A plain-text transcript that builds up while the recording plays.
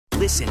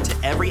Listen to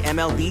every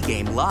MLB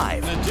game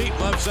live. In the deep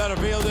left center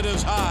field, it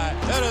is high,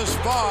 it is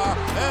far,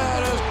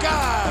 it is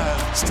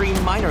gone.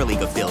 Stream minor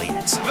league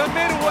affiliates. The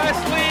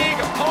Midwest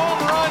League home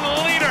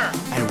run leader.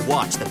 And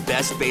watch the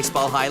best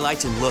baseball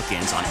highlights and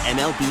look-ins on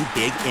MLB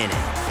Big Inning.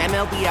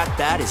 MLB At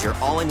Bat is your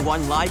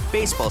all-in-one live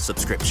baseball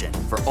subscription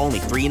for only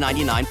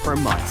 $3.99 per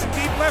month.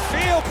 Deep left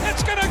field,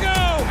 it's gonna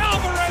go.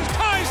 Alvarez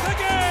ties the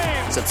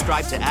game.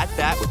 Subscribe to At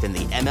Bat within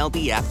the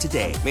MLB app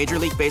today. Major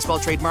League Baseball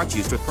trademarks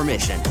used with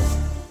permission.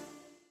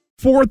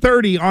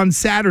 4:30 on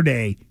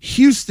Saturday,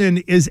 Houston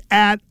is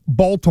at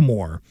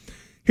Baltimore.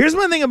 Here's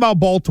my thing about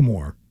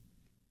Baltimore.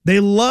 They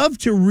love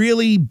to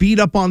really beat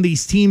up on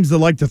these teams that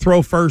like to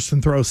throw first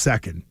and throw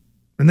second.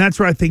 And that's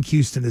where I think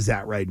Houston is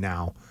at right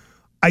now.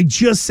 I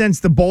just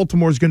sense that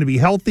Baltimore is going to be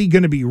healthy,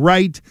 going to be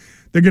right.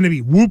 They're going to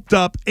be whooped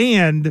up.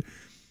 And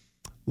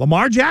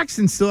Lamar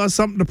Jackson still has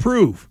something to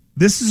prove.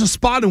 This is a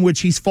spot in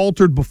which he's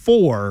faltered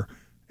before.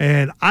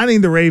 And I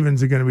think the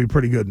Ravens are going to be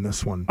pretty good in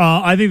this one.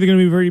 I think they're going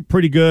to be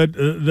pretty good.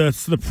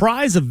 The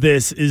prize of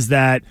this is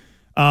that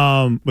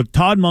with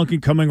Todd Monken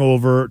coming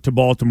over to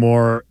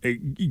Baltimore,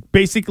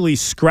 basically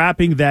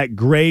scrapping that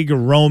Greg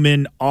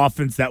Roman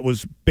offense that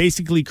was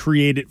basically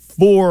created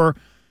for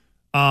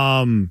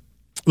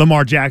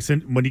Lamar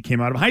Jackson when he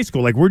came out of high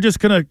school. Like, we're just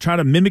going to try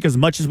to mimic as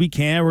much as we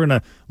can. We're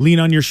going to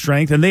lean on your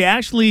strength. And it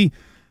actually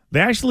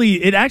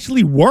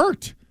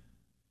worked.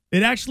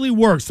 It actually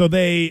worked. So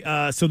they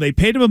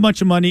paid him a bunch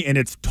of money, and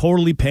it's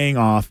totally paying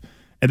off.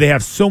 And they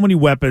have so many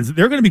weapons.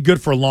 They're going to be good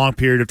for a long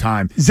period of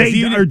time.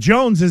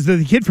 Jones is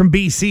the kid from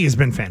BC has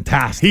been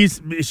fantastic.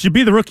 He should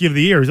be the rookie of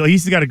the year.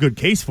 He's got a good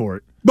case for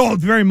it. Oh,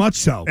 very much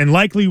so. And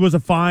likely was a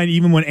find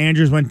even when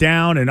Andrews went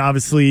down. And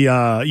obviously,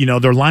 their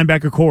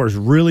linebacker core is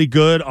really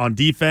good on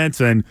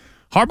defense. And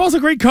Harbaugh's a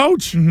great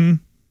coach. Mm-hmm.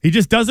 He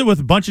just does it with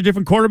a bunch of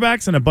different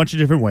quarterbacks in a bunch of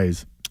different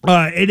ways.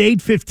 At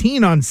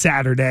 8:15 on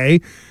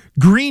Saturday,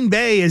 Green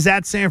Bay is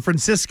at San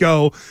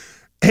Francisco.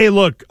 Hey,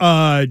 look,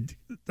 Love,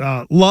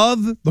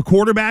 the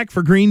quarterback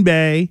for Green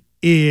Bay,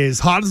 is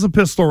hot as a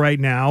pistol right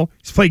now.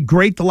 He's played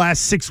great the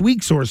last 6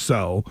 weeks or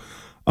so.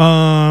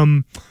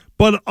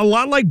 But a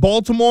lot like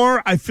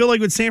Baltimore, I feel like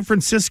with San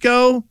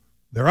Francisco,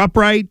 they're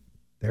upright,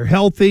 they're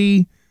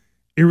healthy.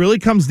 It really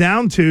comes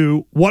down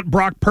to what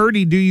Brock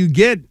Purdy do you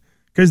get?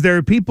 Because there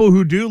are people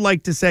who do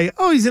like to say,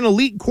 oh, he's an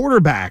elite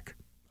quarterback.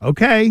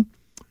 Okay.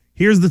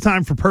 Here's the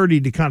time for Purdy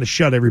to kind of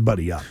shut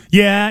everybody up.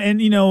 Yeah, and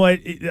you know what?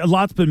 A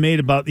lot's been made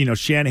about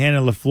Shanahan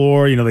and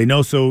LaFleur.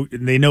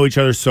 They know each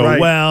other so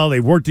well. They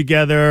work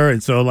together,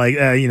 and so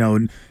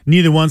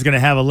neither one's going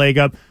to have a leg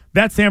up.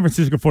 That San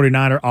Francisco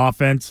 49er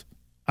offense,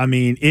 I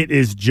mean, it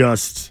is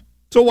just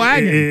it's a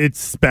wagon.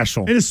 It's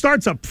special, and it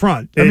starts up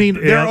front.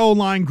 Their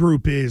O-line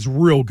group is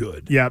real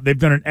good. Yeah, they've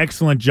done an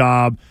excellent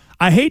job.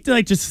 I hate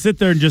to just sit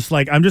there and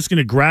I'm just going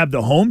to grab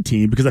the home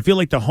team because I feel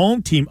like the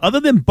home team, other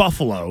than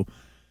Buffalo,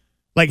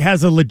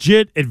 has a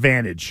legit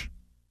advantage.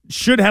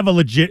 Should have a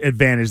legit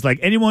advantage. Like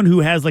anyone who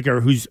has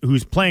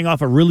who's playing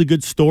off a really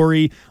good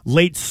story,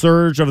 late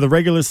surge of the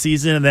regular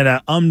season, and then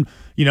a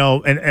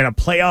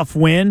playoff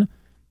win.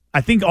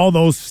 I think all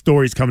those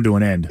stories come to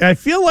an end. I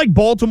feel like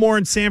Baltimore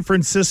and San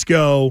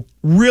Francisco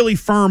really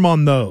firm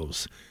on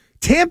those.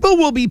 Tampa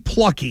will be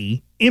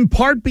plucky, in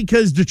part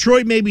because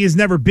Detroit maybe has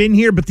never been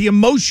here, but the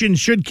emotion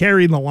should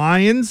carry the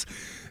Lions.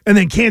 And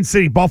then Kansas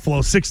City, Buffalo,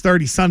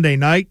 6:30 Sunday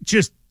night.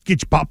 Just get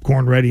your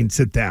popcorn ready and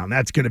sit down.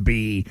 That's going to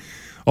be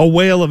a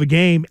whale of a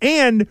game.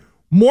 And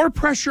more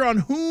pressure on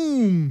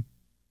whom?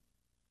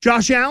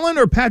 Josh Allen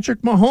or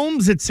Patrick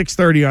Mahomes at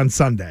 6:30 on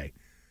Sunday?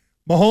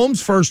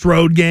 Mahomes' first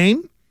road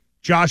game.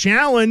 Josh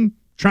Allen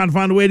trying to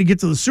find a way to get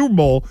to the Super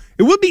Bowl.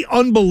 It would be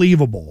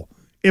unbelievable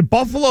if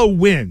Buffalo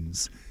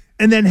wins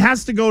and then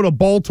has to go to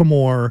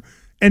Baltimore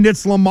and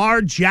it's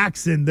Lamar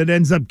Jackson that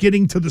ends up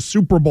getting to the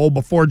Super Bowl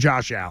before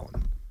Josh Allen.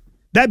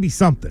 That'd be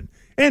something.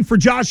 And for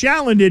Josh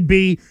Allen, it'd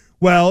be,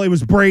 well, it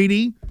was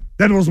Brady,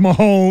 then it was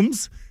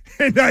Mahomes,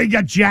 and now you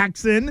got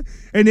Jackson,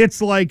 and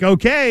it's like,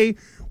 okay,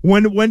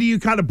 when do you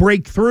kind of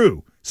break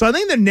through? So I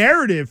think the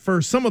narrative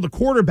for some of the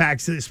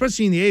quarterbacks,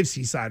 especially in the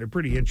AFC side, are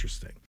pretty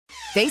interesting.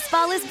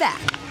 Baseball is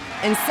back,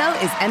 and so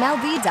is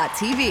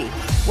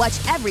MLB.tv. Watch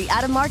every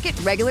out-of-market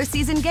regular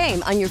season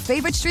game on your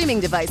favorite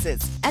streaming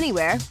devices,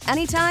 anywhere,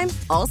 anytime,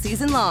 all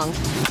season long.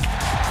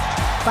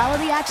 Follow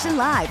the action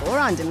live or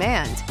on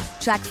demand.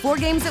 Track 4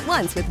 games at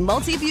once with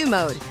multi-view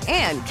mode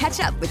and catch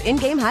up with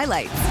in-game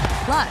highlights.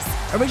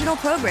 Plus, original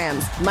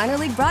programs, minor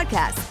league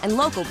broadcasts, and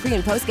local pre-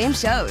 and post-game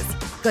shows.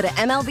 Go to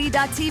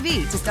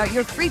MLB.tv to start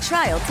your free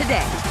trial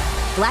today.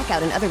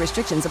 Blackout and other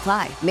restrictions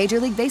apply. Major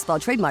League Baseball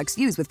trademarks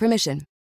used with permission.